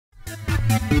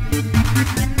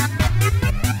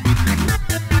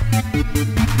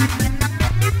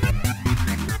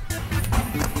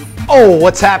Oh,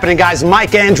 what's happening, guys?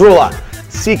 Mike Andreula,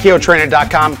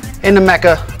 CKOtrainer.com, in the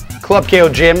Mecca, Club KO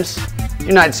gyms,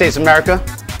 United States of America,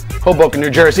 Hoboken, New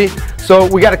Jersey. So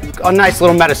we got a nice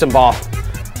little medicine ball,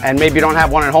 and maybe you don't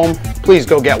have one at home, please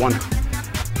go get one.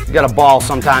 You got a ball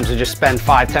sometimes to just spend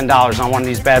 $5, $10 on one of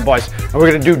these bad boys. And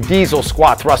we're gonna do diesel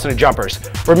squat thrust and jumpers.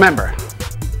 Remember,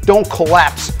 don't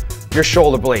collapse your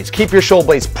shoulder blades. Keep your shoulder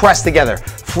blades pressed together.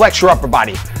 Flex your upper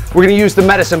body. We're gonna use the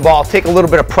medicine ball, take a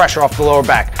little bit of pressure off the lower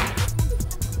back.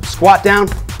 Squat down,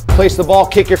 place the ball,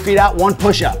 kick your feet out, one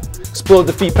push up. Explode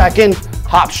the feet back in,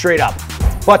 hop straight up.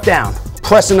 Butt down,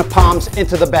 pressing the palms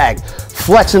into the bag.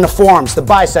 Flexing the forearms, the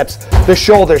biceps, the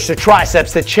shoulders, the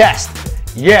triceps, the chest.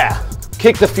 Yeah,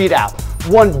 kick the feet out.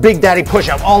 One big daddy push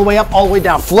up, all the way up, all the way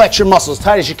down. Flex your muscles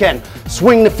tight as you can.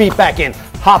 Swing the feet back in,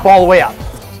 hop all the way up.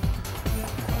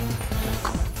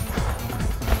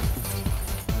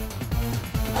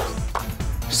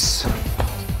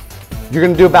 You're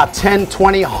gonna do about 10,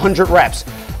 20, 100 reps.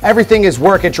 Everything is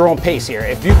work at your own pace here.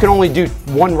 If you can only do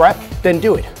one rep, then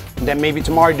do it. And then maybe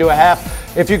tomorrow do a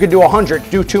half. If you could do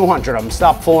 100, do 200 of them.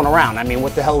 Stop fooling around. I mean,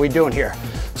 what the hell are we doing here?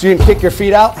 So you can kick your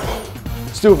feet out.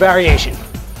 Let's do a variation.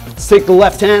 Let's take the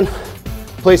left hand,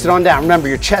 place it on down. Remember,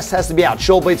 your chest has to be out,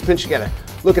 shoulder blades pinched together.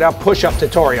 Look at our push-up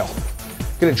tutorial.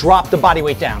 Gonna drop the body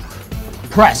weight down.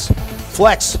 Press,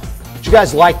 flex. Did you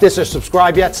guys like this or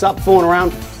subscribe yet? Stop fooling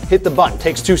around. Hit the button,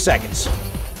 takes 2 seconds.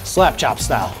 Slap chop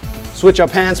style. Switch up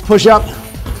hands, push up,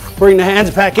 bring the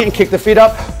hands back in, kick the feet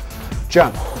up,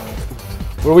 jump.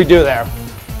 What do we do there?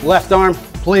 Left arm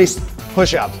placed,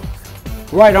 push up.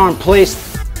 Right arm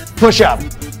placed, push up.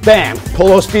 Bam, pull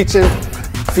those feet in,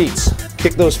 feet.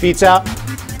 Kick those feet out,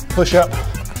 push up.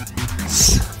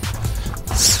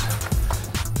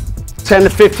 10 to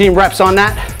 15 reps on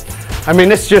that. I mean,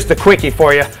 this is just a quickie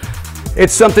for you.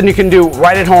 It's something you can do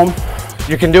right at home.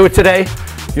 You can do it today.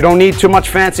 You don't need too much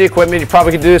fancy equipment. You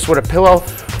probably can do this with a pillow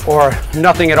or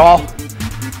nothing at all.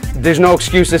 There's no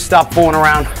excuses. Stop fooling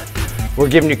around. We're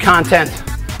giving you content.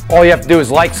 All you have to do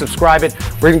is like, subscribe it.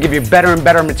 We're gonna give you better and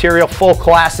better material, full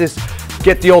classes.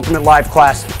 Get the ultimate live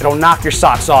class. It'll knock your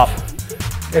socks off.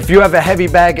 If you have a heavy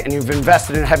bag and you've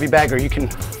invested in a heavy bag, or you can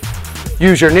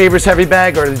use your neighbor's heavy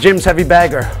bag or the gym's heavy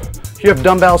bag, or if you have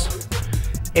dumbbells,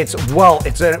 it's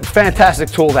a fantastic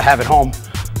tool to have at home.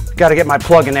 Got to get my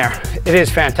plug in there. It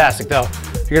is fantastic though.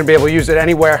 You're gonna be able to use it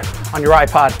anywhere on your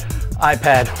iPod,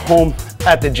 iPad, home,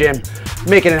 at the gym,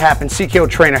 making it happen. CKO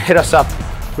Trainer, hit us up.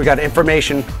 We got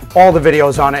information, all the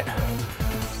videos on it.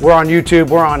 We're on YouTube,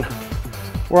 we're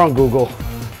on Google.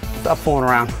 Stop fooling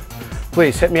around.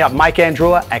 Please hit me up, Mike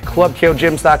Andreula at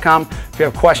clubkogyms.com. If you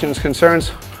have questions,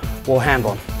 concerns, we'll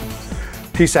handle them.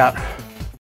 Peace out.